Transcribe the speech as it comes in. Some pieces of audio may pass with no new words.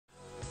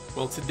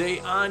Well, today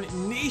on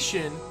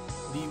Nation,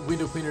 the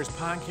Window Cleaners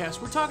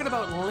podcast, we're talking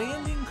about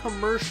landing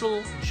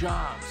commercial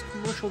jobs,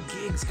 commercial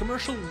gigs,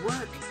 commercial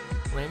work,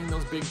 landing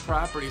those big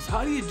properties.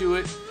 How do you do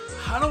it?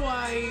 How do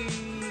I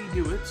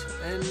do it?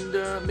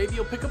 And maybe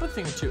you'll pick up a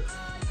thing or two.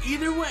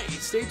 Either way,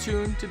 stay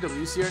tuned to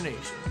WCR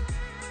Nation.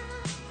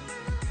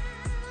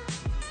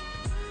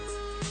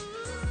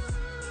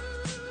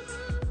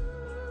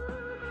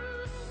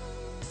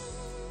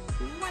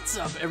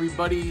 What's up,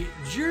 everybody?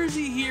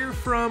 Jersey here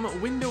from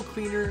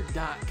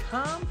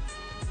windowcleaner.com,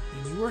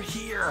 and you are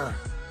here.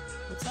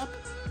 What's up?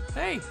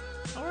 Hey,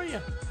 how are you?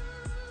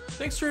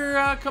 Thanks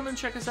for coming and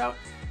check us out.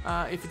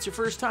 If it's your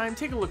first time,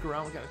 take a look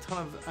around. We got a ton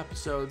of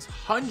episodes,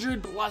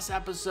 100 plus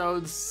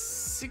episodes,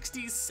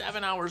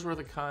 67 hours worth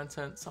of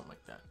content, something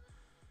like that.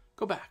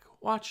 Go back,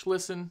 watch,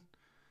 listen,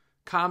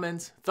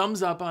 comment,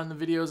 thumbs up on the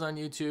videos on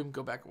YouTube.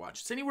 Go back and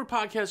watch. It's anywhere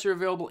podcasts are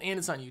available, and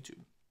it's on YouTube.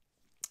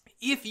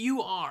 If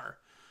you are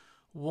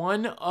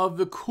one of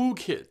the cool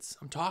kids,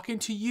 I'm talking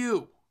to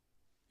you.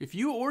 If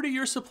you order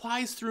your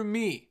supplies through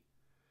me,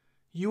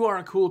 you are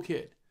a cool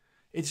kid.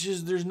 It's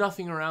just, there's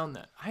nothing around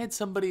that. I had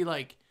somebody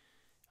like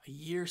a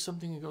year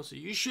something ago say,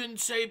 you shouldn't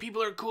say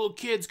people are cool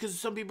kids because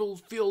some people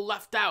feel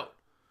left out.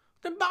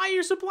 Then buy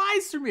your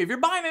supplies through me. If you're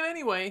buying them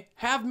anyway,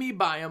 have me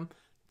buy them.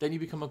 Then you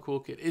become a cool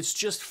kid. It's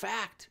just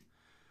fact.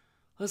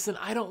 Listen,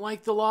 I don't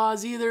like the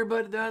laws either,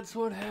 but that's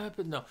what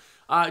happened. No,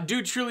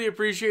 do truly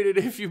appreciate it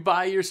if you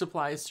buy your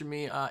supplies through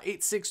me.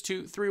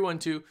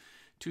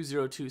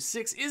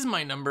 862-312-2026 is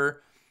my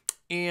number.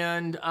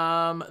 And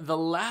the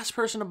last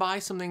person to buy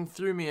something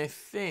through me, I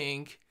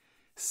think,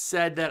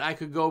 said that I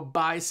could go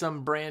buy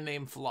some brand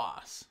name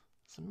floss.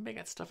 So maybe I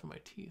got stuff in my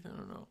teeth. I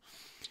don't know.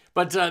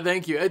 But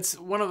thank you. It's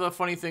one of the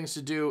funny things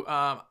to do.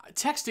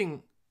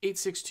 Texting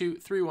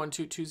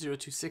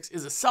 862-312-2026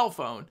 is a cell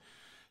phone.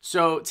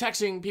 So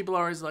texting, people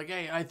are always like,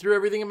 hey, I threw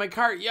everything in my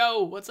cart.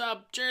 Yo, what's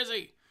up,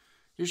 Jersey?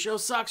 Your show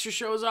sucks. Your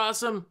show is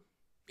awesome.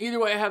 Either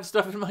way, I have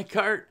stuff in my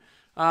cart.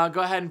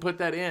 Go ahead and put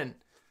that in.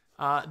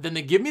 Then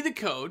they give me the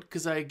code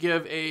because I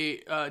give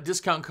a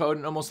discount code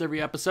in almost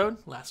every episode.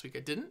 Last week I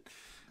didn't.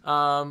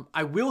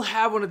 I will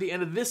have one at the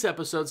end of this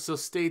episode, so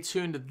stay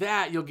tuned to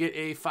that. You'll get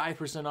a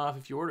 5% off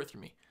if you order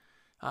through me.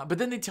 But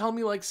then they tell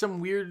me like some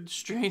weird,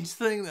 strange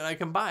thing that I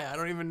can buy. I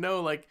don't even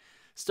know, like,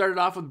 started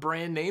off with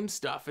brand name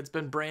stuff. It's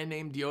been brand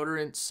name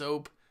deodorant,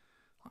 soap,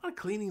 a lot of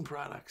cleaning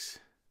products,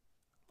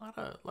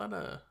 a lot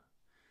of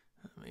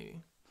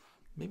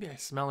maybe I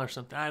smell or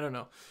something. I don't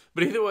know.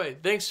 But either way,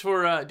 thanks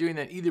for doing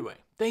that. Either way,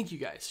 thank you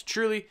guys.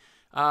 Truly,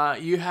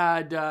 you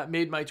had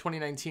made my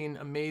 2019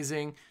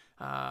 amazing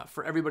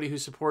for everybody who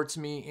supports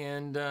me,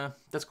 and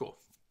that's cool.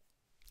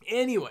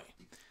 Anyway,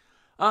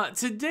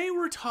 today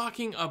we're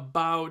talking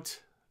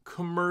about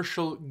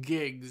commercial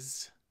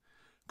gigs,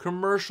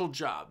 commercial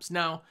jobs.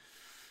 Now,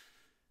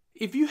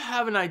 if you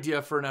have an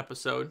idea for an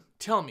episode,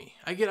 tell me.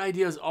 I get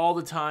ideas all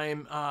the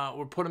time.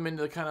 We'll put them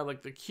into kind of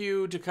like the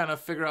queue to kind of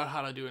figure out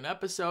how to do an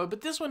episode.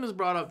 But this one was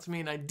brought up to me,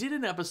 and I did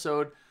an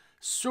episode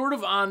sort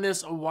of on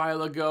this a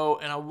while ago,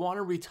 and I want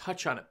to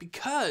retouch on it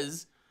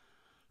because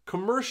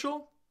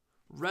commercial,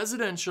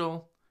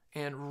 residential,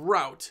 and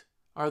route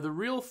are the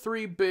real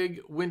three big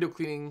window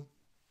cleaning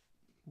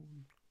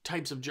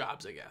types of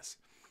jobs, I guess.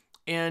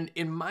 And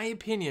in my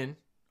opinion,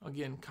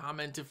 again,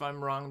 comment if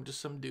I'm wrong, I'm just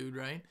some dude,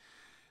 right?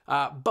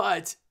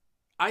 But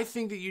I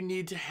think that you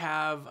need to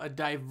have a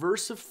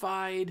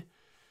diversified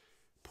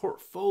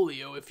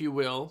portfolio, if you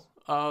will,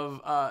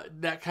 of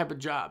that type of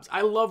jobs.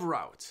 I love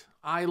route.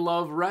 I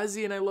love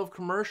resi and I love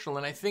commercial.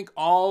 And I think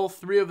all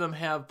three of them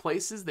have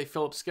places. They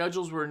fill up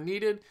schedules where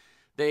needed.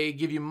 They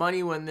give you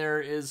money when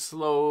there is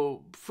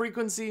slow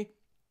frequency.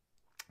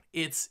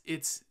 It's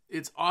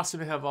awesome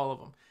to have all of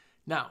them.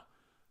 Now,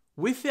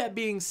 with that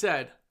being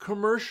said,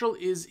 commercial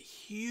is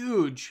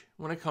huge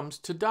when it comes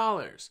to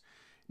dollars.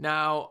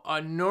 Now,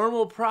 a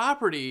normal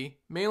property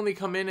may only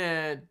come in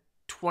at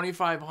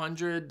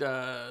 $2,500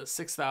 to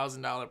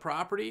 $6,000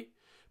 property,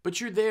 but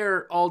you're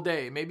there all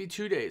day, maybe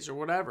 2 days or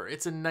whatever.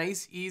 It's a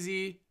nice,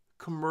 easy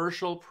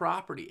commercial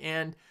property.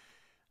 And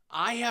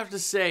I have to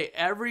say,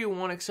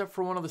 everyone except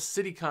for one of the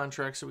city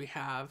contracts that we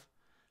have,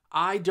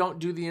 I don't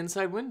do the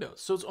inside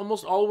windows. So it's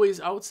almost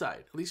always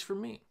outside, at least for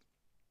me.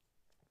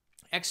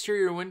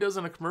 Exterior windows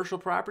on a commercial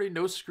property,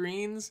 no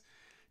screens,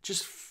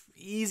 just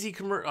easy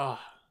commercial. Oh,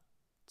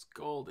 it's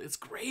gold. It's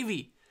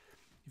gravy.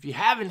 If you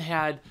haven't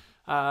had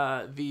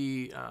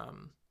the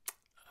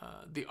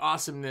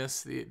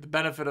awesomeness, the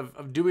benefit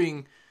of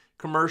doing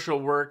commercial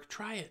work,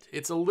 try it.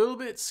 It's a little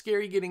bit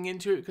scary getting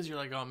into it because you're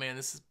like, oh man,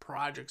 this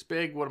project's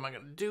big. What am I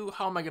going to do?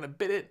 How am I going to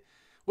bid it?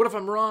 What if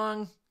I'm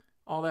wrong?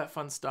 All that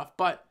fun stuff.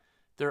 But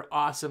they're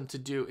awesome to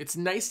do. It's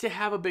nice to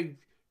have a big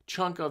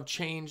chunk of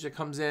change that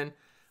comes in.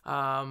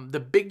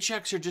 The big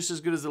checks are just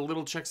as good as the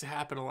little checks that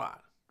happen a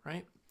lot,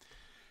 right?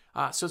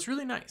 So it's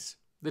really nice.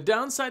 The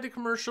downside to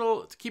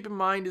commercial, to keep in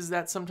mind, is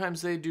that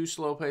sometimes they do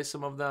slow pay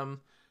some of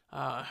them.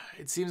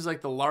 It seems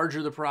like the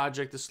larger the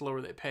project, the slower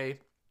they pay.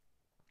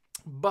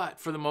 But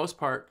for the most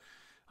part,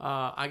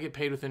 I get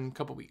paid within a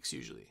couple weeks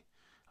usually.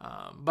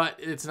 But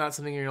it's not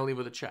something you're going to leave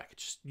with a check. It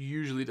just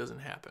usually doesn't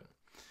happen.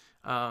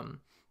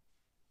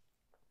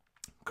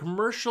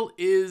 Commercial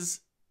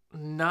is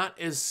not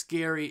as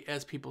scary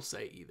as people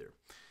say either.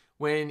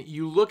 When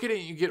you look at it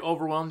and you get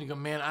overwhelmed, you go,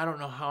 man, I don't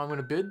know how I'm going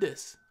to bid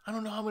this. I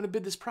don't know how I'm going to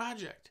bid this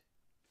project.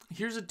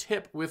 Here's a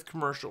tip with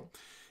commercial.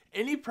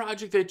 Any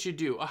project that you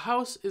do, a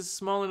house is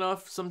small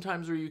enough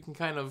sometimes where you can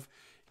kind of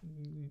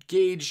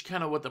gauge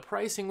kind of what the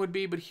pricing would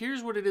be, but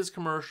here's what it is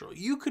commercial.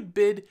 You could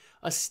bid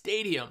a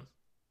stadium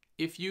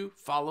if you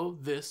follow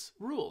this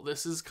rule.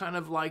 This is kind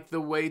of like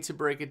the way to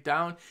break it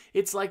down.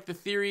 It's like the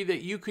theory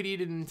that you could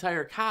eat an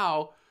entire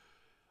cow,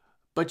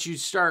 but you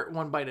start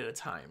one bite at a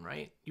time,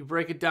 right? You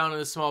break it down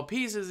into small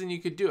pieces and you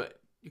could do it.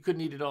 You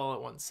couldn't eat it all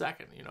at 1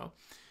 second, you know?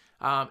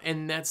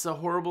 And that's a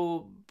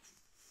horrible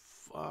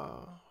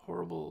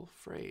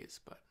phrase.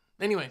 But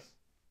anyway,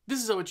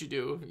 this is what you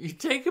do. You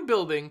take a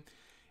building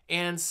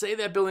and say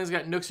that building's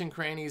got nooks and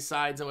crannies,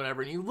 sides and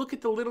whatever, and you look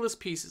at the littlest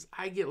pieces.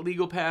 I get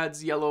legal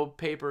pads, yellow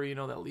paper, you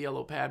know, that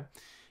yellow pad,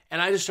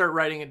 and I just start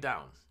writing it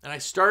down. And I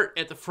start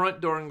at the front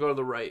door and go to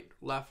the right,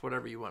 left,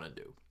 whatever you want to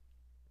do.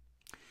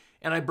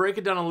 And I break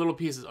it down in little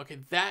pieces. Okay,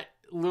 that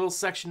little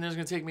section there is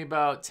going to take me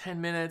about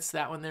 10 minutes.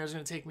 That one there is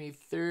going to take me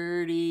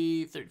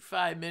 30,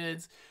 35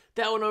 minutes.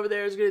 That one over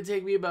there is going to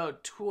take me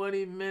about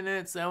 20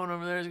 minutes. That one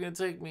over there is going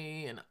to take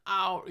me an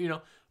hour, you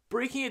know.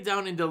 Breaking it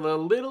down into the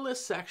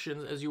littlest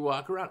sections as you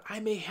walk around.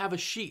 I may have a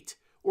sheet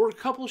or a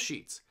couple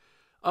sheets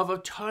of a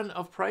ton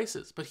of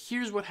prices, but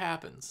here's what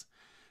happens.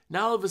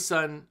 Now all of a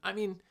sudden, I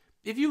mean,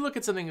 if you look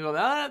at something and go,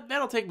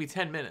 that'll take me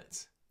 10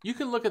 minutes. You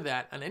can look at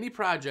that on any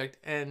project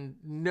and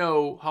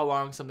know how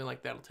long something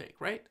like that'll take,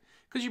 right?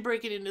 Because you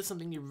break it into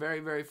something you're very,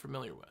 very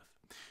familiar with.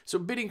 So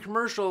bidding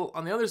commercial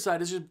on the other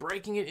side is just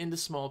breaking it into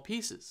small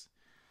pieces.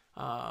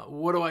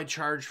 What do I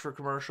charge for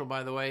commercial,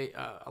 by the way?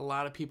 A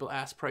lot of people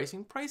ask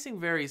pricing. Pricing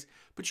varies,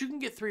 but you can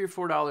get $3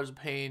 or $4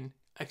 paying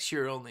X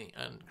year only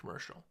on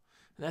commercial.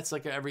 And that's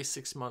like every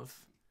 6 month,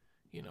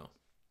 you know.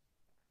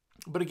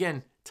 But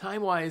again,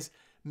 time-wise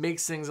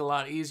makes things a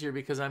lot easier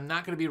because I'm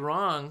not going to be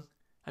wrong.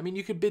 I mean,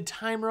 you could bid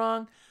time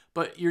wrong,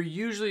 but you're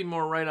usually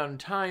more right on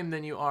time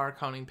than you are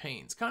counting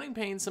panes. Counting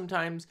panes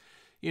sometimes,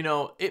 you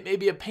know, it may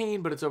be a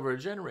pane, but it's over a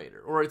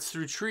generator, or it's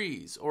through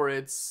trees, or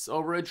it's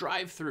over a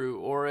drive-through,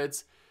 or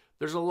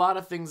there's a lot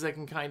of things that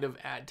can kind of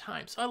add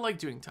time. So I like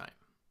doing time.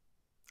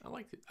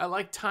 I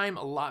like time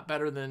a lot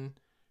better than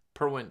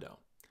per window.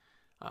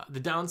 The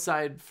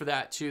downside for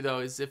that too, though,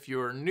 is if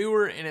you're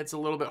newer and it's a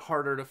little bit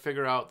harder to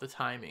figure out the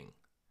timing,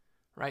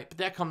 right? But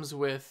that comes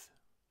with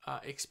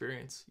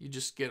experience. You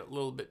just get a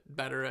little bit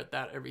better at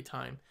that every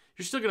time.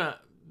 You're still going to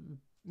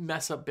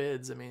mess up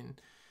bids. I mean,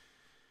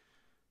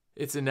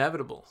 it's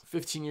inevitable.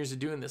 15 years of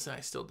doing this and I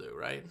still do,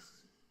 right?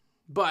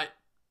 But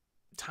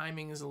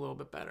timing is a little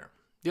bit better.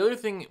 The other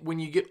thing, when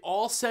you get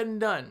all said and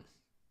done,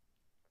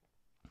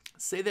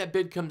 say that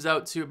bid comes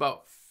out to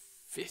about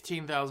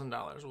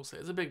 $15,000, we'll say.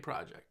 It's a big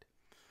project.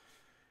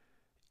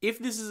 If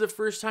this is the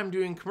first time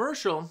doing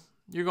commercial,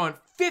 you're going,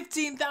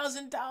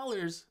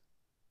 $15,000.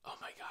 Oh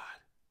my God.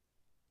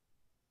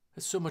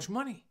 That's so much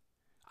money.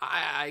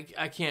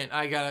 I can't.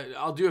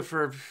 I'll do it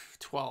for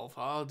 12.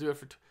 I'll do it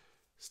for...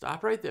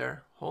 Stop right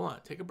there. Hold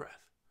on. Take a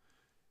breath.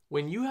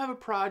 When you have a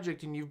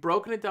project and you've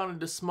broken it down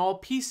into small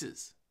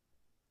pieces,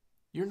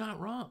 you're not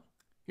wrong.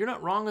 You're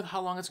not wrong with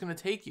how long it's going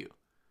to take you.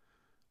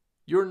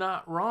 You're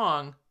not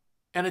wrong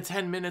at a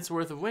 10 minutes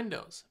worth of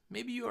windows.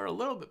 Maybe you are a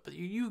little bit, but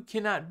you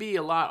cannot be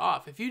a lot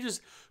off. If you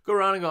just go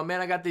around and go,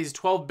 man, I got these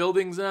 12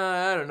 buildings,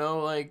 I don't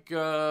know, like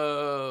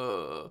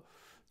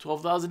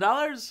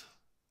 $12,000.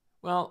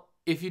 Well,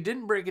 if you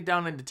didn't break it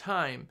down into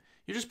time,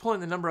 you're just pulling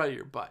the number out of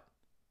your butt.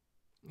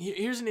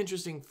 Here's an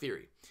interesting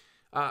theory.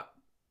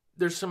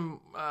 There's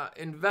some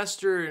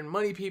investor and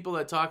money people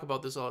that talk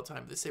about this all the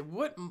time. They say,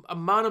 what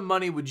amount of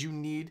money would you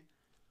need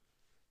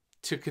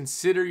to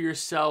consider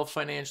yourself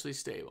financially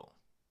stable,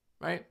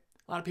 right?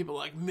 A lot of people are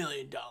like, $1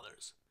 million.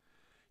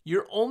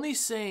 You're only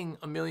saying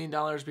 $1 million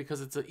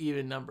because it's an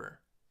even number.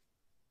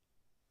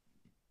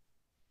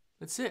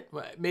 That's it.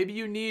 Maybe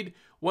you need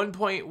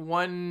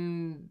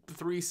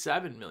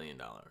 $1.137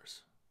 million.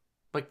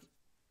 Like,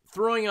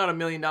 throwing out $1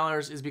 million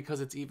is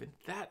because it's even.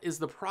 That is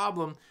the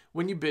problem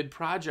when you bid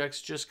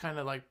projects, just kind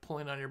of like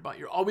pulling on your butt.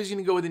 You're always going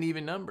to go with an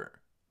even number,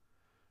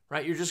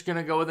 right? You're just going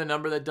to go with a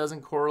number that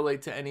doesn't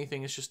correlate to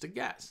anything. It's just a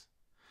guess.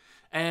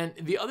 And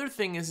the other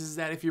thing is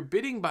that if you're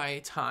bidding by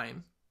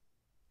time,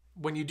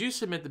 when you do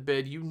submit the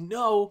bid, you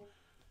know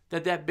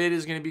that that bid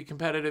is going to be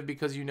competitive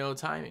because you know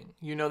timing.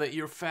 You know that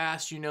you're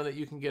fast. You know that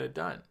you can get it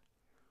done.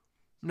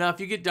 Now, if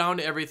you get down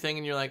to everything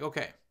and you're like,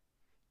 okay,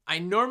 I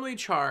normally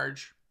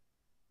charge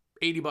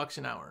 $80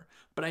 an hour,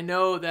 but I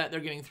know that they're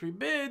getting 3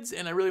 bids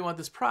and I really want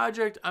this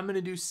project, I'm going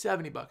to do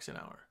 $70 an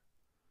hour,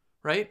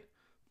 right?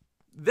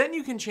 Then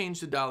you can change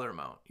the dollar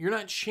amount. You're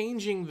not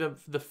changing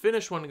the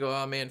finished one to go,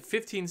 oh man,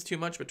 15 is too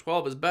much, but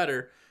 12 is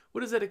better.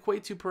 What does that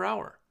equate to per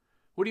hour?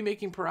 What are you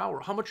making per hour?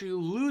 How much are you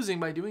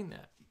losing by doing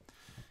that?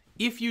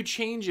 If you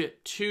change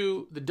it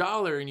to the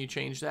dollar and you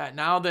change that,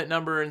 now that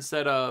number,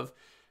 instead of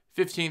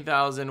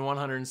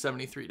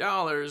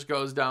 $15,173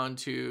 goes down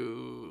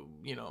to,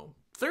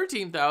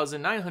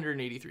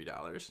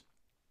 $13,983.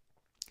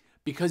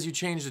 Because you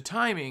change the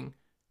timing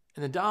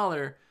and the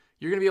dollar,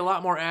 you're going to be a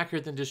lot more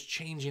accurate than just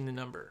changing the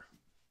number.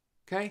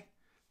 Okay?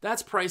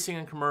 That's pricing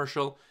and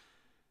commercial.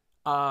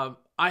 I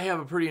have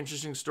a pretty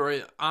interesting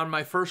story. On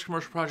my first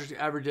commercial project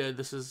I ever did,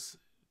 this is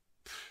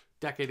a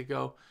decade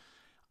ago,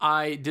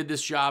 I did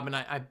this job and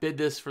I bid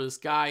this for this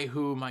guy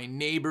who my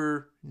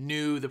neighbor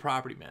knew the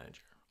property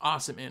manager.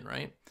 Awesome in,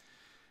 right?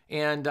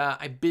 And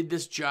I bid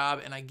this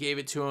job and I gave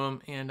it to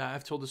him. And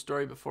I've told the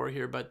story before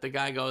here, but the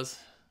guy goes,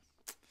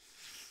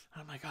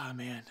 I'm like, oh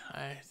man,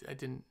 I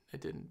didn't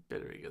bid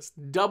it. He goes,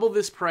 double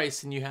this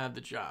price and you have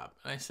the job.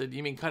 And I said,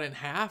 you mean cut it in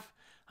half?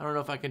 I don't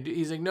know if I can do.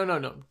 He's like,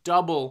 no,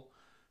 double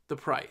the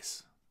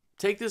price.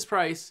 Take this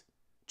price,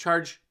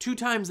 charge 2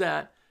 times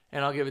that,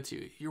 and I'll give it to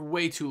you. You're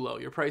way too low.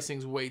 Your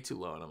pricing's way too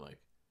low. And I'm like,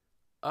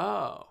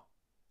 oh,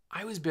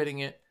 I was bidding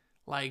it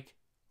like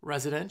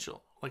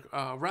residential, like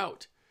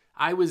route.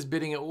 I was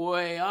bidding it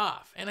way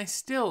off. And I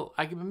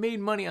made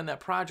money on that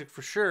project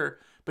for sure.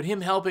 But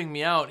him helping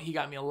me out, he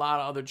got me a lot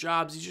of other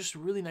jobs. He's just a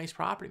really nice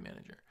property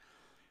manager.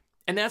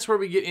 And that's where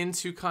we get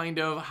into kind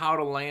of how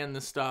to land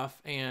the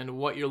stuff and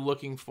what you're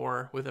looking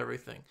for with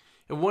everything.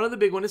 And one of the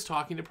big ones is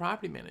talking to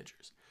property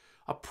managers.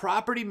 A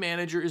property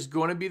manager is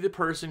going to be the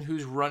person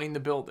who's running the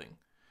building.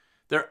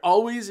 There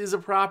always is a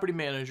property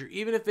manager.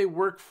 Even if they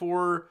work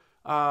for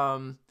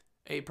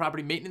a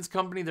property maintenance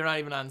company, they're not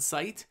even on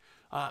site.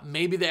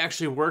 Maybe they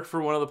actually work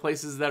for one of the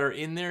places that are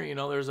in there.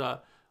 There's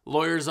a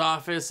lawyer's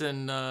office,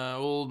 and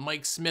old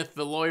Mike Smith,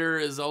 the lawyer,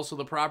 is also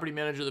the property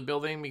manager of the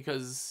building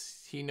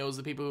because he knows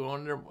the people who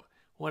own it.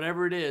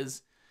 Whatever it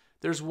is,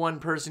 there's one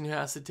person who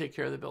has to take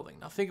care of the building.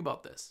 Now think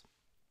about this.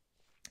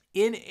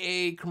 In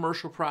a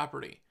commercial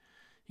property,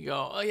 you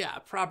go, oh yeah,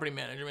 property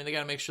manager. I mean, they got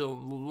to make sure the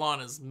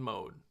lawn is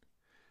mowed.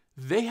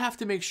 They have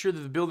to make sure that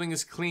the building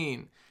is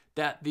clean,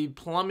 that the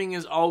plumbing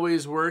is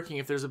always working.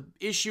 If there's an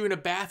issue in a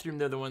bathroom,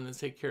 they're the one that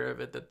take care of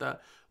it, that the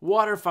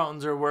water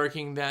fountains are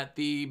working, that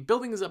the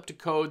building is up to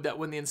code, that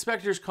when the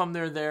inspectors come,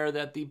 they're there,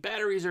 that the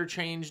batteries are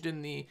changed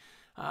and the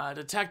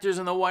detectors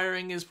and the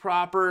wiring is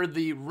proper,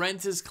 the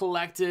rent is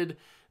collected.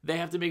 They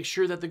have to make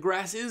sure that the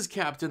grass is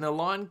kept and the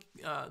lawn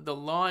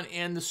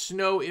and the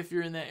snow, if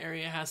you're in that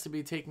area, has to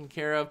be taken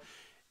care of.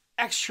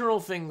 External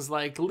things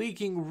like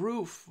leaking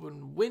roof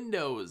and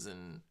windows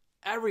and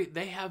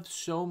they have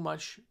so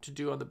much to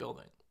do on the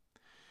building.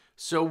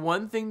 So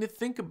one thing to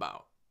think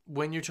about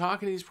when you're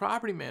talking to these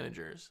property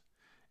managers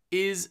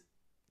is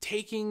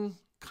taking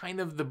kind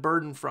of the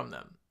burden from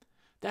them.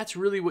 That's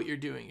really what you're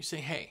doing. You say,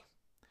 hey,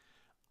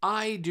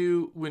 I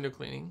do window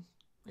cleaning,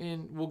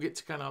 and we'll get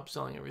to kind of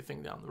upselling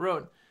everything down the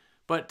road,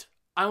 but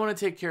I want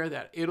to take care of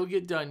that. It'll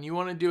get done. You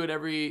want to do it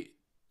every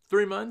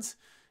 3 months?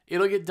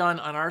 It'll get done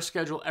on our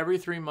schedule every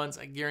 3 months.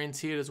 I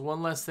guarantee it is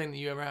one less thing that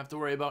you ever have to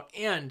worry about.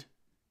 And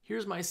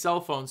here's my cell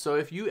phone. So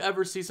if you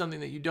ever see something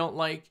that you don't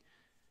like,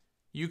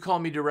 you call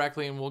me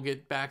directly and we'll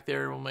get back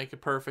there and we'll make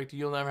it perfect.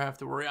 You'll never have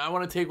to worry. I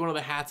want to take one of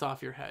the hats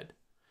off your head.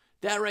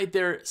 That right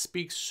there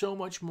speaks so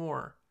much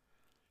more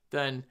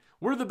than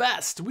we're the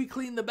best. We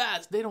clean the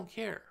best. They don't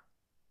care.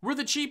 We're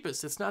the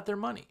cheapest. It's not their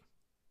money.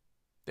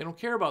 They don't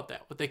care about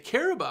that. What they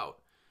care about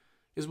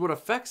is what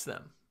affects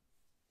them.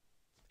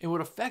 And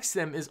what affects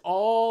them is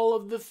all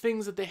of the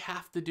things that they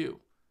have to do.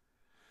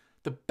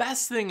 The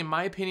best thing, in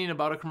my opinion,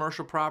 about a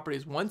commercial property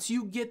is once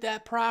you get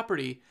that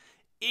property,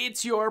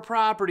 it's your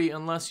property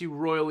unless you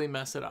royally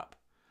mess it up.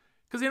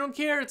 Because they don't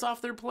care. It's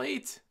off their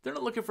plate. They're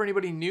not looking for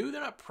anybody new.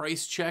 They're not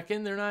price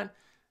checking.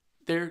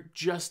 They're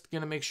just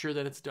going to make sure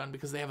that it's done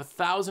because they have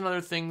 1,000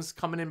 other things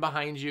coming in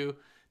behind you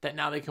that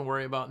now they can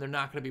worry about, and they're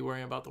not going to be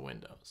worrying about the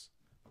windows.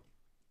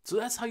 So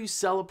that's how you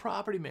sell a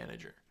property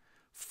manager.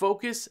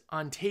 Focus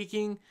on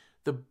taking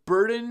the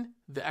burden,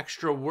 the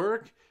extra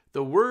work,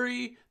 the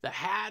worry, the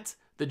hat,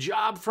 the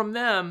job from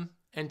them,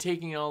 and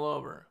taking it all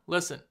over.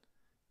 Listen,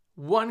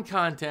 one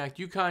contact,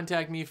 you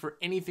contact me for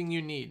anything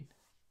you need.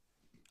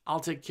 I'll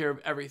take care of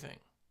everything.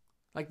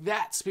 Like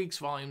that speaks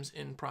volumes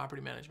in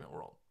property management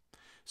world.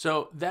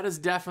 So that is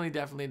definitely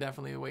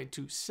the way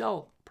to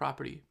sell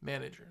property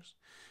managers.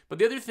 But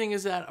the other thing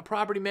is that a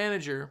property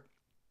manager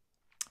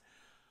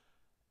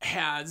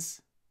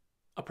has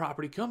a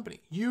property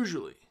company,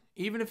 usually.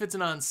 Even if it's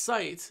an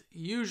on-site,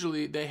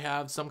 usually they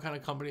have some kind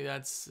of company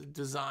that's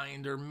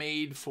designed or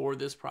made for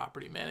this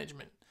property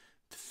management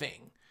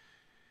thing.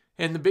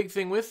 And the big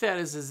thing with that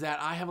is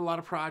that I have a lot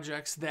of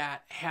projects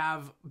that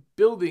have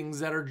buildings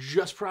that are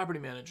just property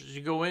managers.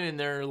 You go in and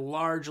they're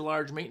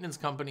large maintenance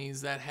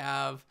companies that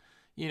have,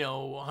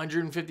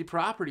 150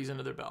 properties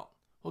under their belt.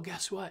 Well,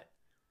 guess what?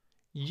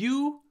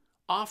 You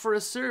offer a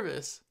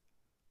service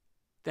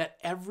that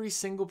every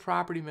single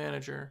property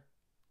manager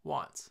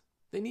wants.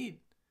 They need.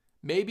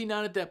 Maybe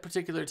not at that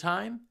particular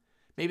time.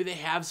 Maybe they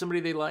have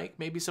somebody they like.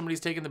 Maybe somebody's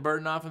taking the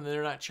burden off and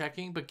they're not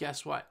checking. But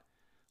guess what?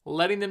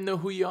 Letting them know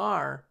who you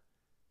are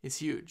is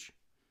huge.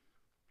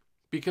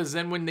 Because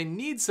then when they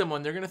need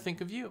someone, they're going to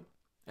think of you.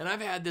 And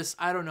I've had this,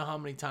 I don't know how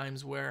many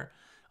times, where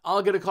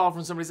I'll get a call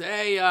from somebody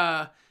say,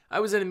 hey, I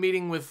was in a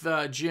meeting with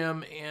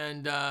Jim,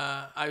 and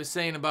I was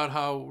saying about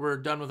how we're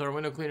done with our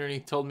window cleaner, and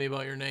he told me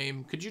about your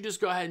name. Could you just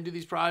go ahead and do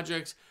these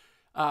projects?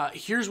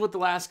 Here's what the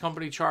last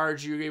company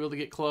charged. You were able to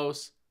get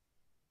close.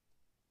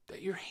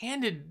 That you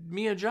handed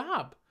me a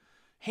job.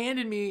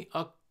 Handed me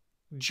a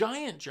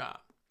giant job.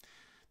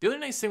 The other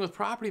nice thing with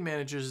property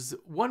managers is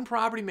one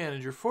property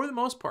manager, for the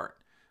most part,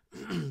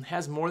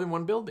 has more than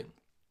one building.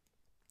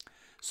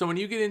 So when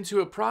you get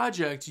into a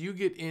project, you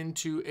get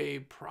into a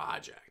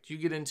project. You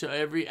get into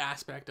every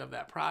aspect of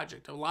that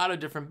project, a lot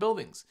of different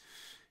buildings.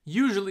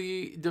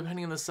 Usually,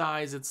 depending on the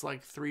size, it's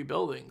like 3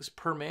 buildings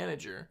per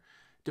manager,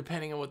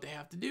 depending on what they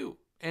have to do.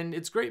 And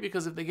it's great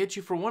because if they get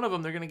you for one of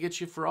them, they're going to get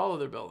you for all of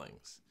their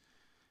buildings.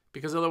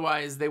 Because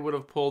otherwise, they would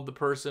have pulled the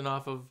person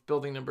off of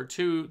building number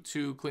 2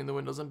 to clean the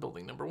windows on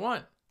building number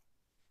 1.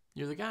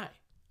 You're the guy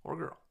or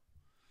girl.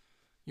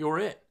 You're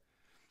it.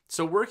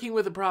 So working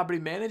with a property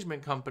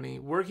management company,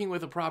 working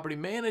with a property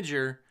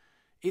manager,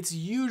 it's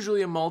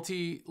usually a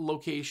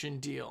multi-location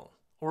deal.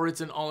 Or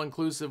it's an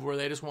all-inclusive where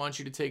they just want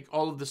you to take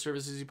all of the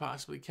services you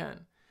possibly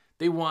can.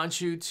 They want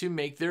you to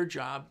make their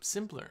job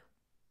simpler.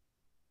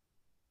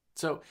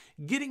 So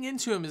getting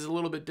into them is a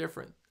little bit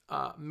different.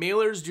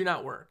 Mailers do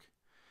not work.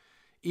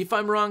 If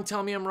I'm wrong,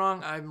 tell me I'm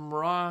wrong. I'm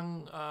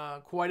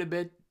wrong quite a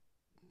bit.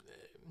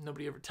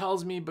 Nobody ever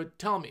tells me, but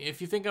tell me. If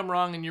you think I'm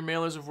wrong and your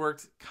mailers have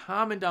worked,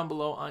 comment down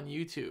below on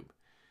YouTube.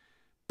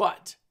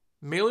 But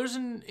mailers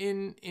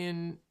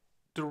in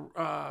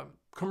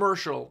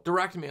commercial,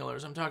 direct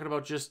mailers, I'm talking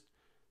about just,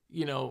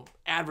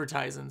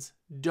 advertisements,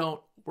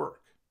 don't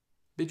work.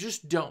 They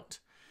just don't.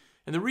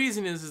 And the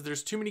reason is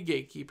there's too many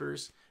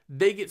gatekeepers.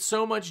 They get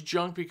so much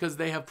junk because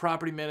they have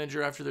property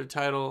manager after their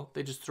title.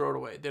 They just throw it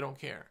away. They don't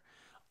care.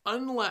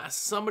 Unless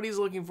somebody's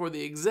looking for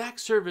the exact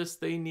service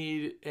they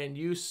need and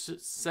you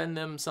send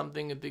them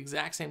something at the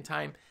exact same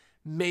time,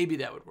 maybe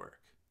that would work.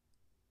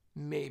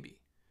 Maybe.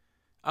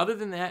 Other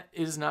than that,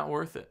 it is not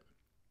worth it.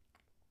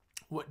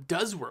 What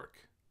does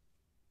work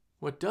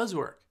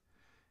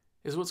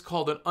is what's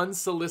called an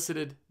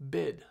unsolicited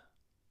bid.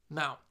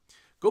 Now,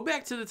 go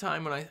back to the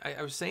time when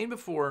I was saying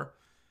before,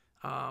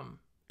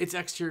 it's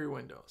exterior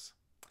windows.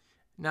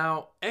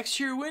 Now,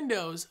 exterior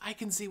windows, I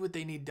can see what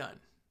they need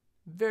done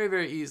very,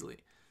 very easily.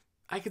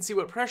 I can see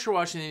what pressure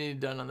washing they need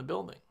done on the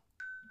building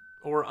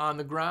or on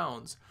the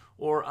grounds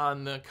or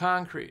on the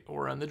concrete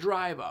or on the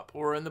drive up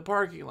or in the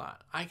parking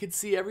lot. I could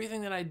see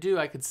everything that I do.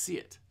 I could see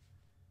it.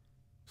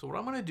 So what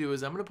I'm going to do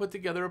is I'm going to put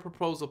together a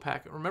proposal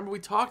packet. Remember, we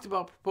talked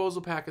about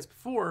proposal packets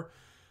before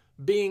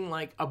being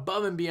like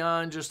above and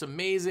beyond, just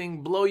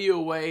amazing, blow you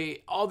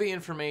away, all the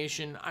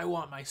information. I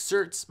want my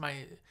certs, my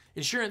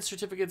insurance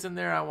certificates in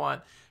there. I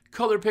want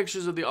color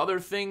pictures of the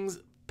other things,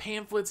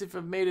 pamphlets if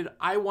I've made it.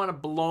 I want to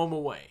blow them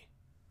away.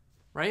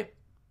 Right?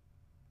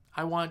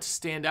 I want to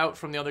stand out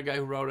from the other guy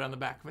who wrote it on the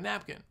back of a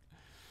napkin.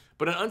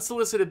 But an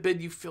unsolicited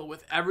bid, you fill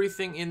with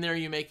everything in there.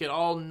 You make it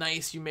all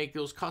nice. You make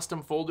those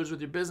custom folders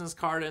with your business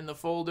card in the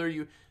folder.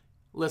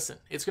 Listen,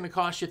 it's going to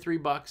cost you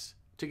 $3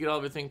 to get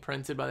everything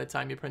printed by the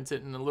time you print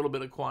it in a little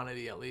bit of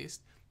quantity at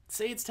least.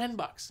 Say it's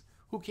 $10.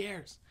 Who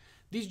cares?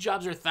 These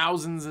jobs are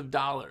thousands of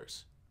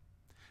dollars.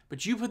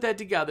 But you put that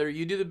together.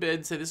 You do the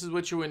bid. Say this is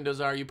what your windows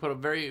are. You put a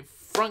very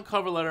front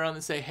cover letter on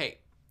and say, hey,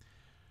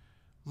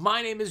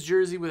 my name is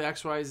Jersey with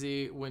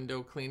XYZ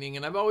Window Cleaning,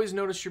 and I've always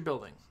noticed your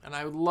building, and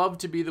I would love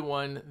to be the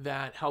one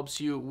that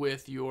helps you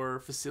with your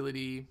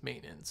facility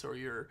maintenance or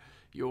your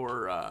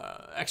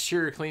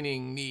exterior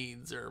cleaning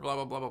needs or blah,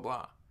 blah, blah, blah,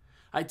 blah.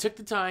 I took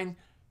the time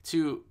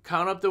to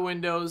count up the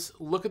windows,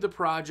 look at the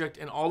project,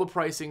 and all the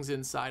pricings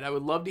inside. I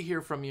would love to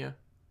hear from you.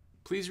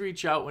 Please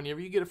reach out whenever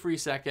you get a free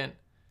second,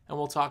 and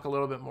we'll talk a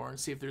little bit more and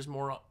see if there's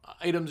more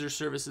items or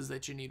services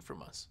that you need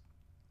from us.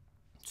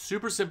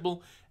 Super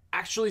simple.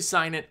 Actually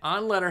sign it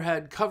on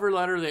letterhead, cover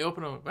letter. They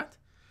open them. What?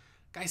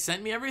 Guy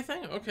sent me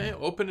everything? Okay,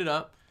 open it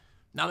up.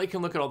 Now they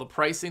can look at all the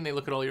pricing. They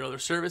look at all your other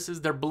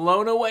services. They're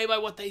blown away by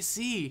what they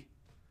see.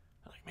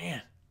 They're like,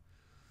 man,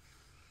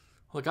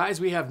 well, the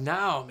guys we have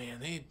now, man,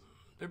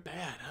 they're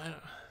bad.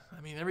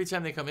 I mean, every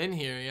time they come in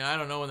here, I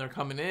don't know when they're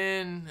coming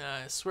in.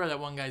 I swear that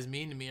one guy's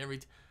mean to me every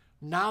time.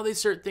 Now they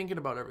start thinking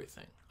about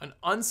everything. An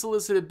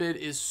unsolicited bid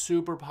is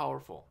super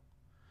powerful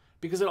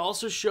because it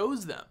also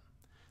shows them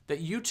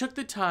that you took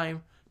the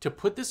time to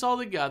put this all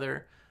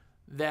together,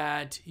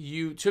 that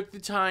you took the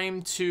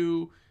time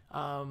to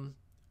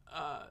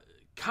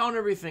count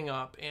everything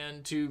up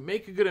and to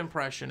make a good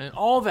impression and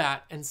all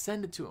that and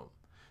send it to them.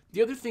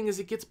 The other thing is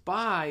it gets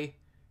by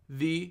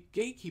the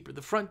gatekeeper,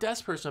 the front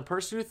desk person, a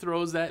person who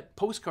throws that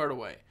postcard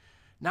away.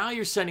 Now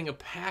you're sending a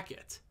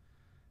packet.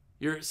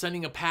 You're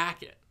sending a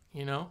packet,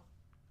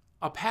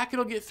 A packet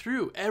will get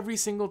through every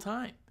single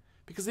time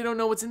because they don't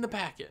know what's in the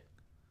packet.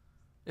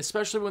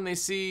 Especially when they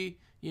see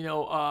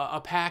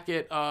a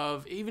packet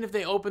of, even if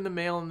they open the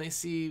mail and they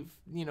see,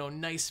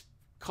 nice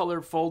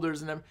colored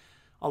folders and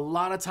a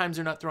lot of times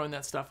they're not throwing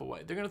that stuff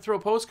away. They're going to throw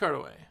a postcard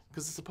away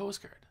because it's a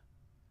postcard.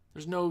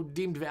 There's no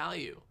deemed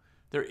value.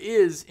 There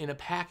is in a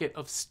packet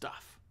of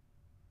stuff.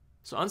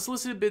 So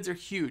unsolicited bids are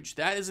huge.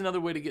 That is another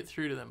way to get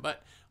through to them.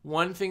 But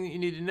one thing that you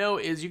need to know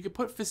is you could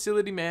put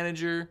facility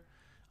manager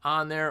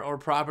on there or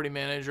property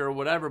manager or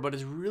whatever, but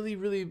it's really,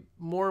 really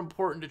more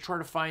important to try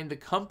to find the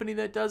company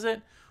that does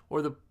it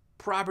or the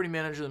property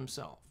manager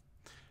themselves.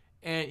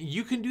 And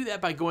you can do that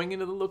by going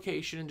into the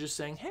location and just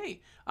saying,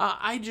 hey,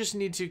 I just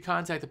need to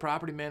contact the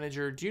property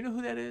manager. Do you know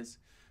who that is?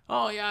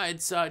 Oh, yeah,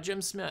 it's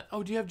Jim Smith.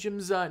 Oh, do you have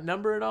Jim's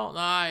number at all?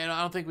 Nah, I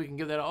don't think we can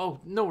give that.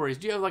 Oh, no worries.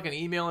 Do you have like an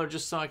email or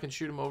just so I can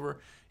shoot him over?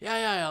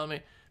 Yeah, let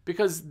me.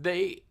 Because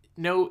they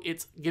know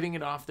it's getting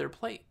it off their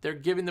plate. They're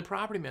giving the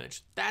property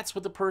manager. That's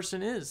what the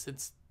person is.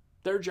 It's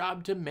their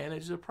job to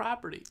manage the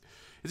property.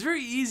 It's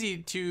very easy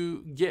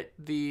to get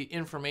the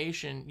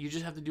information. You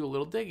just have to do a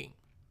little digging.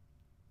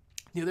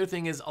 The other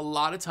thing is a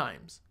lot of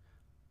times,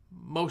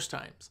 most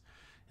times,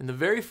 in the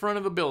very front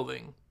of a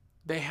building,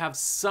 they have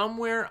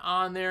somewhere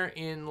on there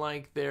in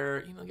like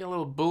their, get a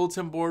little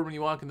bulletin board when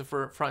you walk in the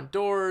front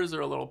doors,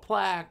 or a little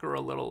plaque or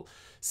a little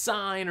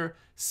sign or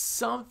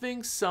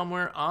something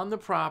somewhere on the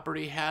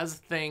property has a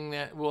thing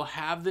that will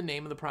have the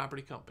name of the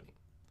property company.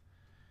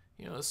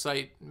 A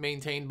site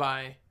maintained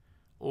by,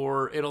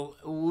 or it'll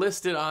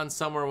list it on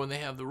somewhere when they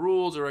have the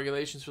rules or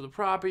regulations for the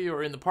property,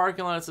 or in the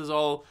parking lot it says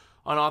all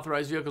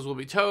unauthorized vehicles will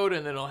be towed,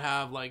 and then it'll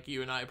have like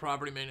U&I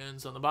property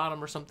maintenance on the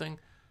bottom or something.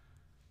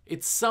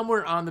 It's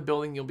somewhere on the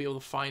building. You'll be able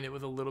to find it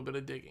with a little bit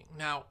of digging.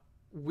 Now,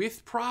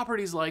 with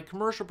properties like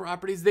commercial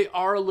properties, they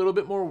are a little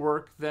bit more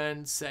work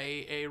than,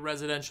 say, a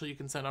residential. You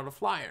can send out a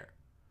flyer.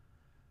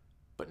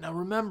 But now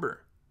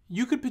remember,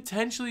 you could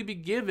potentially be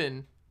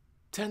given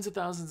tens of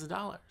thousands of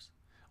dollars.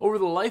 Over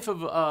the life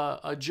of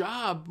a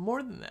job,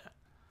 more than that.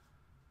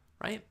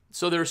 Right?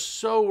 So they're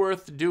so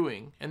worth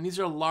doing, and these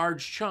are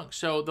large chunks.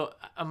 So the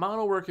amount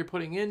of work you're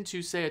putting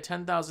into, say, a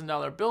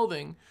 $10,000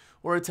 building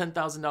or a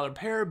 $10,000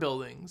 pair of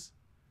buildings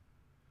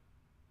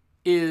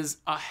is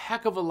a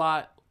heck of a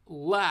lot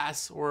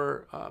less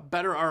or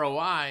better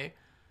ROI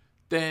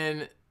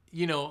than,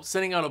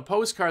 sending out a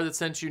postcard that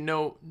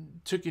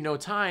took you no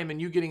time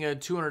and you getting a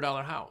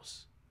 $200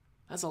 house.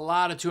 That's a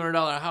lot of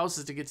 $200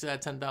 houses to get to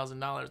that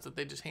 $10,000 that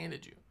they just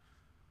handed you,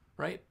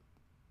 right?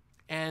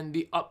 And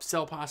the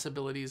upsell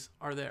possibilities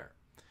are there.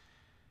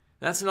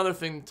 That's another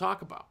thing to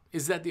talk about,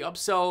 is that the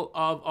upsell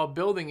of a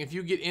building, if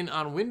you get in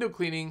on window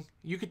cleaning,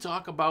 you could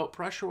talk about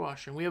pressure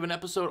washing. We have an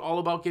episode all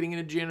about getting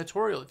into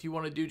janitorial. If you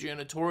want to do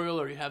janitorial,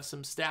 or you have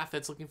some staff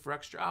that's looking for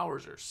extra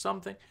hours or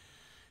something,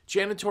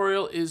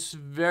 janitorial is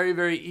very,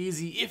 very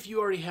easy if you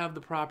already have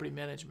the property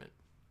management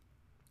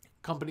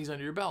companies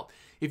under your belt.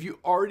 If you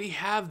already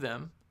have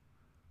them,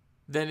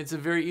 then it's a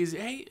very easy,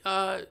 hey,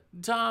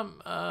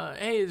 Tom,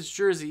 hey, it's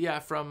Jersey, yeah,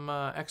 from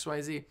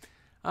XYZ.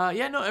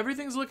 Yeah, no,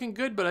 everything's looking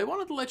good, but I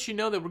wanted to let you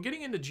know that we're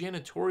getting into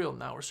janitorial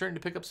now. We're starting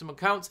to pick up some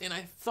accounts, and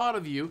I thought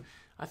of you.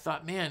 I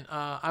thought, man,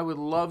 I would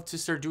love to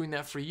start doing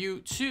that for you,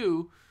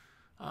 too,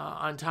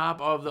 on top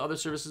of the other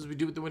services we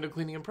do with the window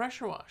cleaning and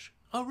pressure wash.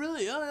 Oh,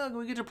 really? Oh, yeah, can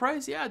we get your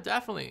price? Yeah,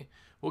 definitely.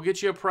 We'll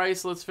get you a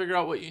price. Let's figure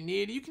out what you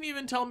need. You can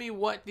even tell me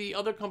what the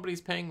other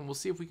company's paying, and we'll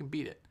see if we can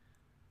beat it.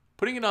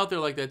 Putting it out there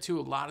like that, too,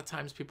 a lot of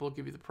times people will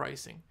give you the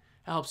pricing.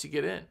 It helps you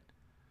get in.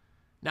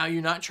 Now,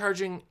 you're not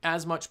charging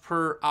as much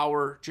per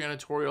hour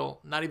janitorial,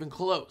 not even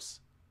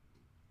close,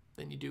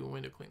 than you do in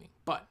window cleaning.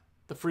 But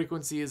the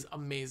frequency is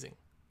amazing.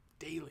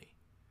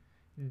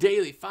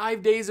 Daily,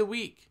 5 days a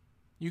week.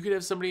 You could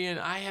have somebody in.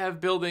 I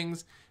have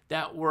buildings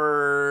that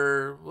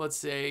were, let's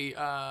say,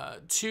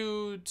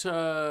 2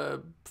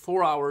 to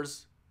 4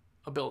 hours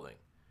a building.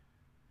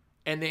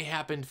 And they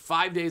happened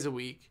 5 days a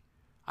week.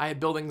 I had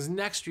buildings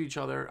next to each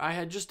other. I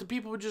had just, the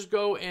people would just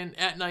go, and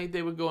at night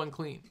they would go and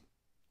clean.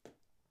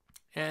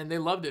 And they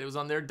loved it. It was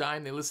on their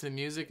dime. They listened to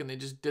music, and they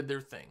just did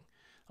their thing.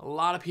 A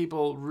lot of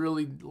people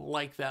really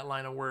like that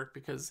line of work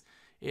because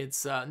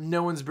it's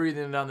no one's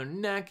breathing down their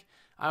neck.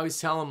 I always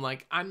tell them,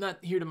 like, I'm not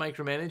here to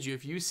micromanage you.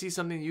 If you see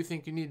something you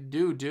think you need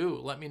to do.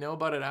 Let me know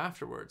about it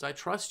afterwards. I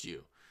trust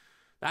you.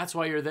 That's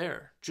why you're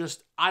there.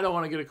 Just, I don't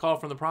want to get a call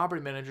from the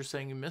property manager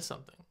saying you missed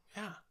something.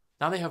 Yeah.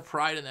 Now they have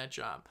pride in that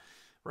job.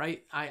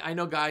 Right? I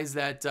know guys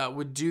that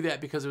would do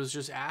that because it was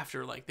just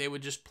after. Like, they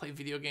would just play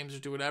video games or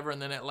do whatever,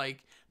 and then at,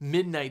 like,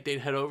 midnight, they'd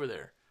head over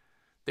there.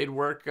 They'd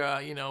work,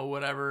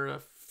 whatever, a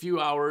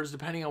few hours,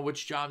 depending on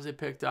which jobs they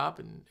picked up,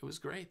 and it was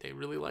great. They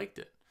really liked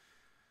it.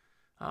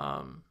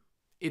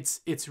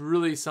 It's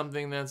really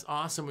something that's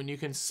awesome when you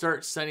can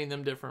start sending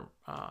them different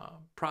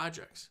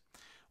projects.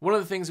 One of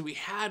the things that we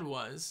had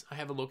was,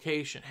 had a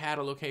location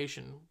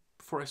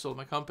before I sold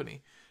my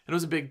company. And it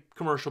was a big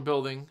commercial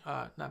building,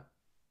 not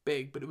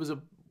big, but it was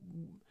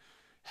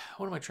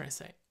what am I trying to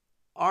say?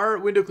 Our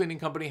window cleaning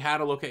company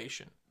had a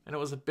location, and it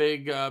was a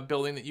big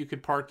building that you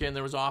could park in.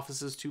 There was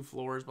offices, 2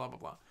 floors, blah, blah,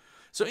 blah.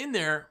 So in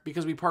there,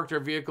 because we parked our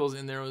vehicles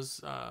in there,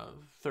 was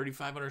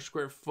 3,500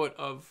 square foot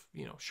of,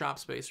 shop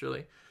space,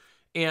 really.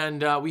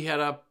 And we had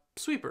a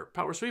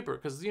power sweeper,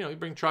 because, you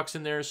bring trucks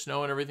in there,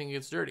 snow and everything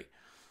gets dirty.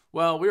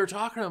 Well, we were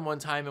talking to them one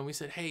time, and we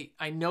said, hey,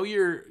 I know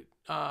your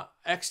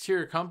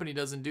exterior company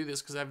doesn't do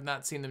this because I've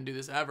not seen them do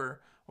this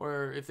ever.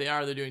 Or if they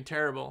are, they're doing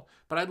terrible.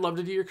 But I'd love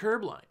to do your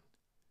curb line.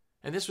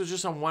 And this was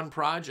just on one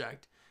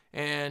project.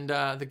 And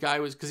the guy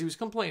was, because he was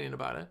complaining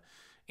about it.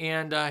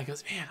 And he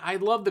goes, man,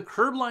 I'd love the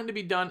curb line to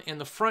be done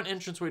and the front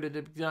entranceway to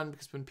be done,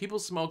 because when people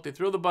smoke, they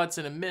throw the butts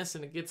in and miss,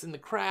 and it gets in the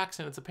cracks,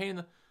 and it's a pain in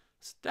the...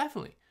 So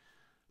definitely,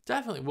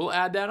 we'll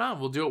add that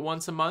on. We'll do it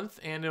once a month,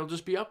 and it'll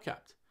just be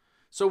upkept.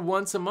 So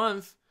once a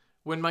month,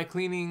 when my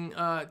cleaning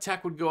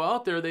tech would go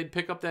out there, they'd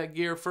pick up that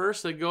gear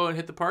first. They'd go and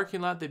hit the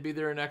parking lot. They'd be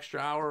there an extra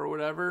hour or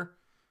whatever.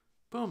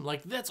 Boom.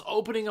 Like, that's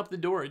opening up the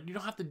door. You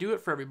don't have to do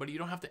it for everybody. You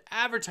don't have to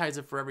advertise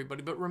it for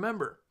everybody. But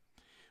remember,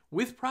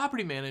 with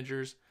property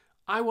managers,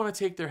 I want to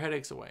take their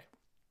headaches away.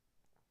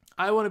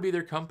 I want to be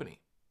their company.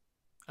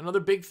 Another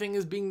big thing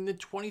is being the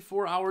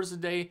 24 hours a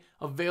day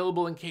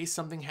available in case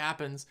something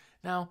happens.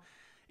 Now,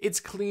 it's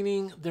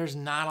cleaning. There's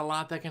not a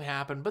lot that can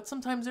happen, but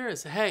sometimes there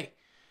is. Hey,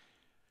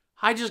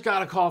 I just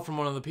got a call from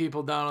one of the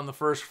people down on the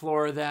first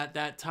floor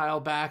that tile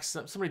backs.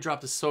 Somebody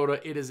dropped a soda.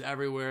 It is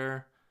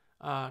everywhere.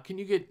 Can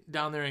you get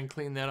down there and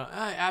clean that up?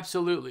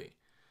 Absolutely.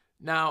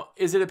 Now,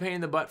 is it a pain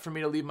in the butt for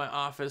me to leave my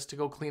office to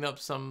go clean up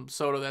some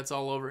soda that's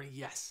all over?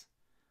 Yes.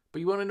 But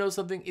you want to know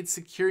something? It's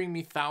securing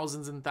me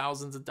thousands and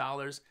thousands of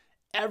dollars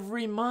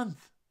every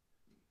month.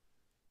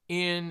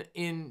 In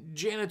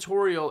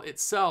janitorial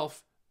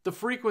itself, the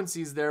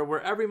frequency's there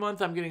where every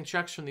month I'm getting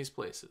checks from these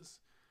places.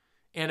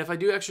 And if I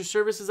do extra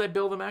services, I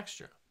bill them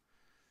extra.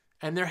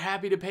 And they're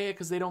happy to pay it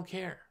because they don't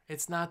care.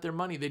 It's not their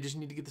money. They just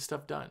need to get the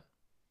stuff done.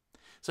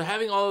 So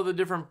having all of the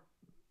different,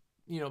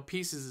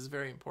 pieces is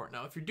very important.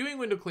 Now, if you're doing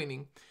window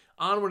cleaning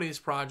on one of these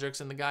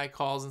projects and the guy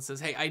calls and says,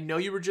 hey, I know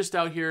you were just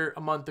out here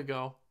a month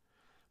ago,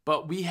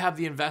 but we have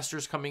the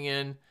investors coming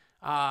in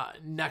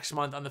next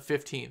month on the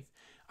 15th.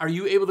 Are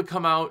you able to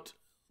come out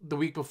the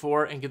week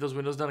before and get those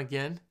windows done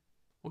again?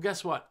 Well,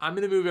 guess what? I'm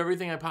going to move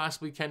everything I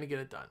possibly can to get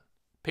it done.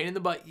 Pain in the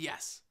butt,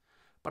 yes.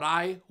 But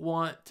I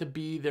want to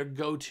be their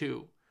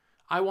go-to.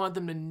 I want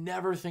them to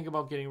never think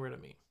about getting rid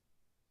of me.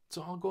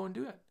 So I'll go and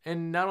do it.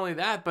 And not only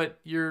that, but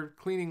you're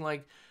cleaning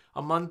like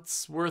a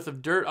month's worth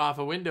of dirt off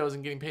of windows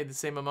and getting paid the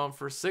same amount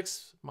for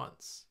 6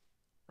 months,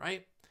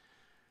 right?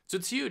 So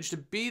it's huge to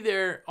be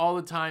there all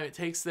the time. It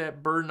takes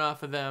that burden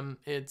off of them.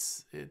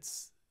 It's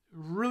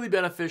really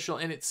beneficial,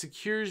 and it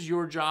secures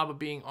your job of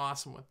being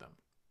awesome with them.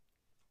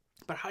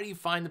 But how do you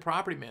find the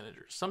property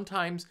managers?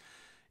 Sometimes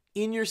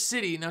in your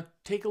city, now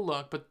take a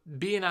look, but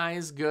B&I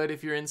is good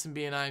if you're in some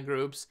B&I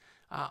groups.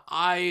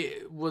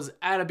 I was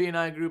at a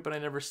B&I group, but I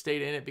never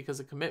stayed in it because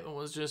the commitment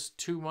was just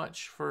too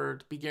much to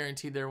be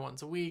guaranteed there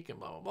once a week and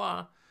blah, blah,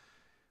 blah.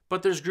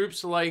 But there's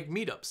groups like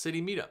meetups,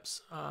 city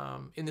meetups.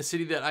 In the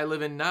city that I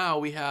live in now,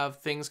 we have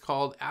things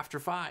called After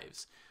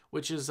Fives,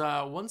 which is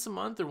once a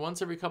month or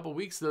once every couple of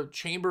weeks, the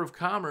Chamber of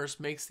Commerce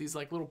makes these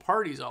like little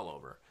parties all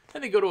over.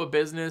 And they go to a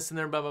business and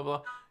they're blah, blah,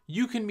 blah.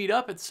 You can meet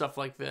up at stuff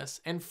like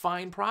this and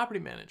find property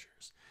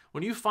managers.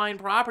 When you find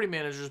property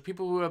managers,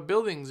 people who have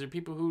buildings or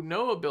people who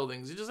know of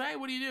buildings, you just, hey,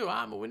 what do you do?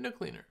 I'm a window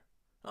cleaner.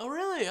 Oh,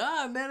 really?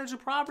 I manage a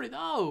property.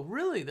 Oh,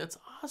 really? That's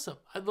awesome.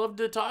 I'd love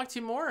to talk to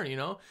you more,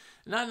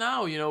 Not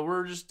now,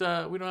 we're just,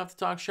 we don't have to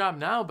talk shop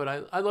now,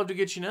 but I'd love to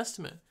get you an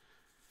estimate.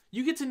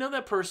 You get to know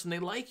that person. They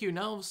like you.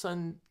 Now all of a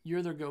sudden,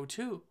 you're their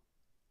go-to.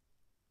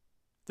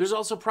 There's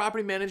also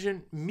property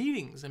management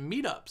meetings and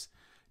meetups.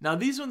 Now,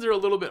 these ones are a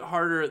little bit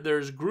harder.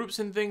 There's groups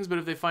and things, but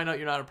if they find out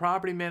you're not a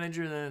property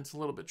manager, then it's a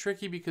little bit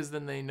tricky because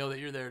then they know that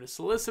you're there to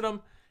solicit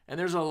them. And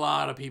there's a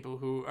lot of people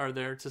who are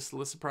there to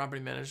solicit property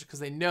managers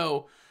because they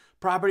know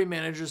property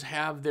managers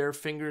have their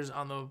fingers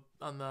on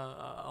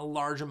a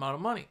large amount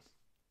of money.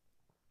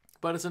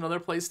 But it's another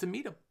place to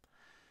meet them.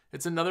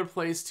 It's another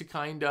place to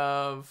kind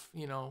of,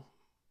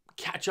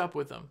 catch up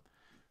with them,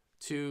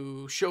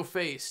 to show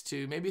face,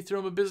 to maybe throw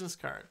them a business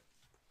card.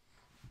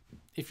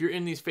 If you're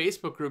in these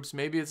Facebook groups,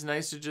 maybe it's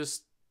nice to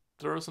just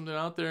throw something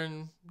out there,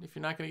 and if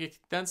you're not going to get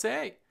done, say,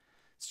 hey,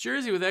 it's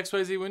Jersey with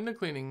XYZ Window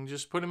Cleaning.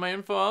 Just putting my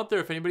info out there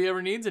if anybody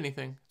ever needs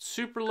anything.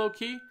 Super low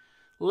key.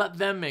 Let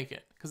them make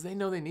it because they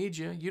know they need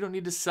you. You don't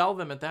need to sell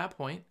them at that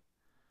point.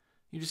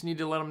 You just need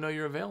to let them know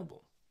you're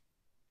available.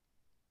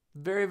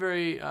 Very,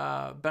 very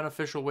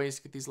beneficial ways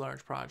to get these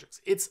large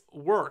projects. It's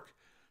work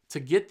to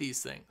get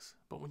these things,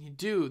 but when you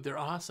do, they're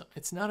awesome.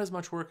 It's not as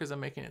much work as I'm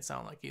making it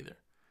sound like either.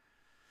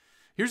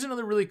 Here's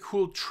another really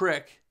cool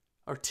trick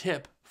or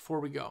tip before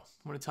we go.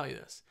 I'm going to tell you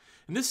this.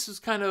 And this is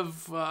kind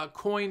of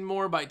coined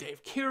more by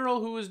Dave Carroll,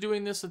 who was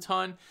doing this a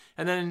ton.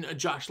 And then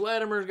Josh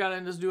Latimer got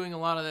into doing a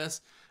lot of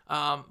this.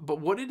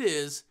 But what it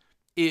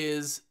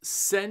is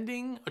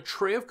sending a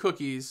tray of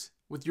cookies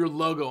with your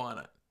logo on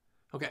it.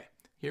 Okay,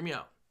 hear me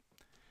out.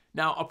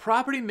 Now, a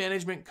property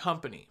management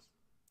company,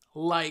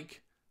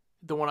 like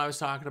the one I was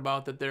talking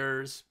about, that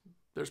there's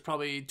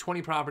probably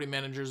 20 property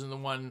managers in the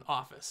one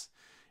office.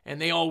 And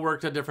they all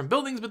worked at different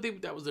buildings, but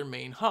that was their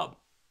main hub.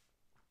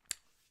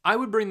 I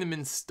would bring them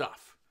in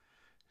stuff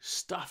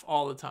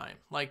all the time,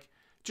 like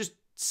just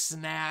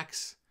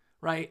snacks,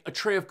 right? A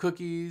tray of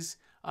cookies,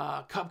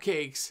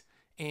 cupcakes,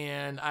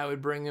 and I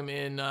would bring them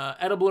in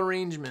edible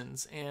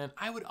arrangements, and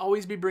I would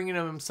always be bringing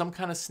them some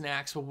kind of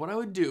snacks. But what I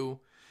would do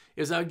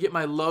is I would get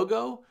my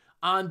logo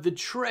on the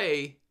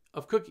tray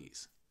of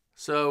cookies.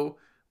 So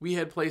we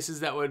had places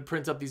that would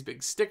print up these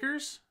big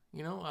stickers.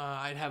 You know,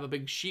 I'd have a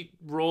big sheet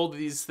rolled,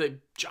 these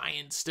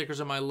giant stickers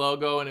of my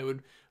logo, and it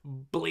would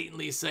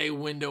blatantly say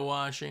window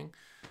washing.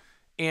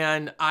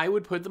 And I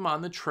would put them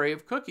on the tray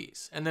of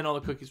cookies. And then all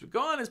the cookies would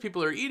go on. As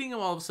people are eating them,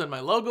 all of a sudden my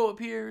logo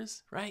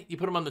appears, right? You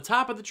put them on the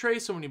top of the tray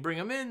so when you bring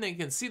them in, they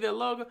can see that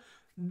logo.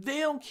 They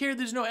don't care.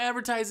 There's no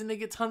advertising. They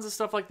get tons of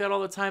stuff like that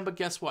all the time. But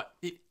guess what?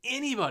 If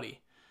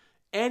anybody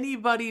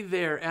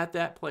there at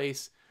that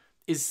place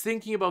is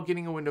thinking about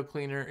getting a window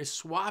cleaner, is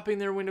swapping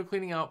their window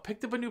cleaning out,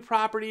 picked up a new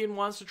property and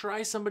wants to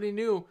try somebody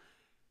new,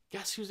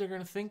 guess who they're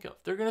going to think of?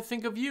 They're going to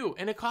think of you.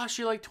 And it costs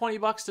you like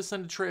 $20 to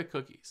send a tray of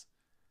cookies.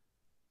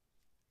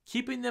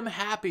 Keeping them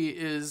happy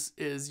is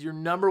your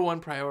number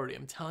one priority.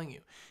 I'm telling you.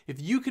 If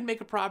you can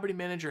make a property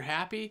manager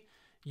happy,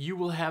 you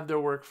will have their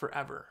work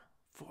forever.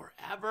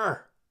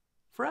 Forever.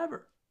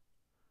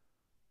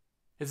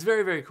 It's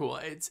very, very cool.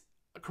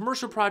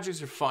 Commercial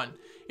projects are fun.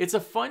 It's a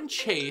fun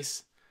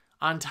chase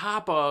on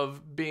top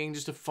of being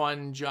just a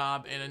fun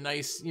job and a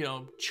nice,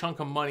 chunk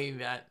of money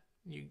that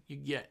you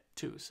get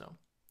too. So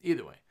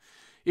either way,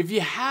 if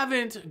you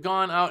haven't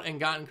gone out and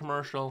gotten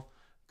commercial,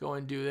 go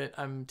and do it.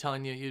 I'm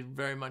telling you, you'd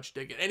very much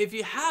dig it. And if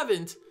you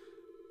haven't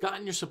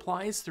gotten your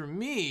supplies through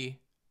me,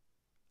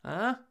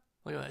 look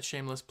at that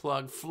shameless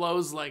plug.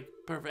 Flows like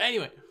perfect.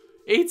 Anyway,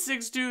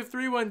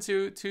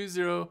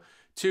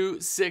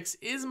 862-312-2026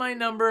 is my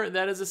number.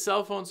 That is a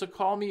cell phone, so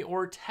call me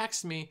or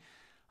text me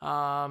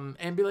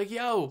and be like,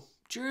 yo,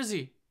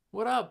 Jersey,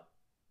 what up?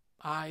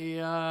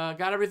 I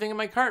got everything in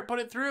my cart, put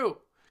it through.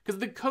 Because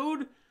the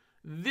code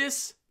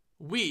this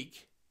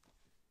week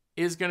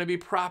is going to be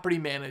property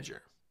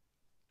manager.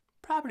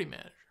 Property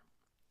manager.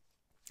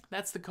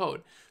 That's the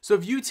code. So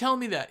if you tell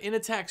me that in a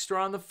text or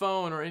on the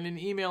phone or in an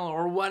email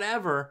or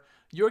whatever,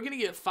 you're going to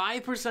get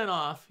 5%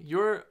 off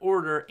your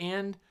order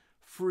and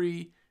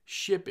free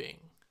shipping.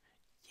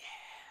 Yeah.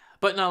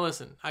 But now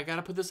listen, I got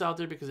to put this out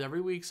there because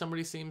every week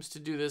somebody seems to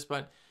do this,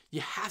 but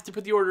you have to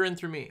put the order in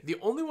through me. The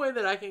only way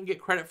that I can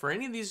get credit for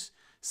any of these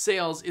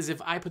sales is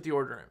if I put the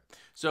order in.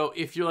 So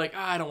if you're like,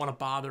 I don't want to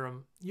bother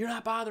them, you're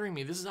not bothering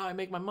me. This is how I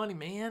make my money,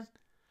 man.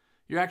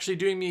 You're actually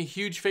doing me a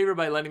huge favor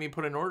by letting me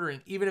put an order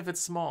in, even if it's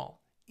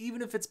small,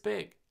 even if it's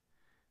big.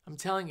 I'm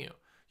telling you,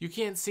 you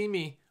can't see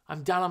me.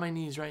 I'm down on my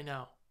knees right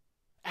now,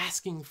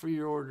 asking for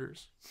your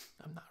orders.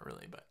 I'm not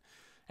really, but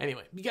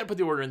anyway, you got to put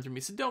the order in through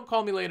me. So don't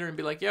call me later and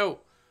be like, yo,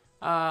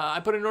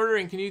 I put an order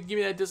in. Can you give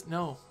me that disc?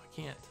 No, I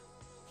can't.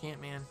 Can't,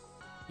 man.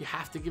 You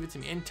have to give it to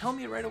me and tell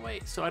me it right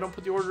away so I don't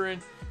put the order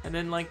in. And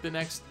then like the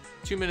next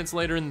 2 minutes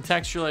later in the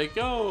text, you're like,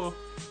 yo,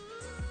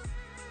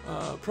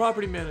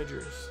 property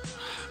managers.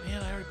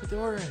 Man, I already put the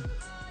order in.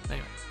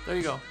 Anyway, there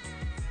you go.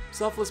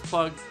 Selfless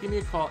plug. Give me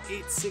a call,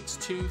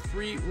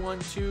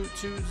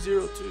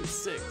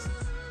 862-312-2026.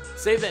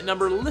 Save that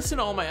number. Listen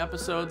to all my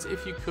episodes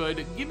if you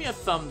could. Give me a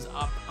thumbs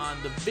up on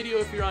the video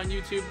if you're on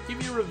YouTube. Give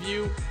me a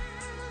review.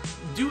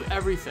 Do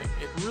everything.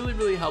 It really,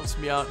 really helps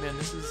me out, man.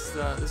 This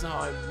is how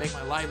I make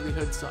my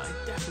livelihood, so I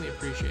definitely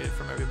appreciate it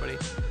from everybody.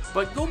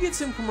 But go get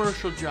some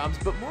commercial jobs.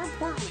 But more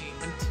importantly,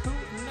 until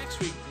next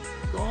week,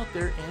 go out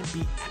there and be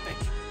epic.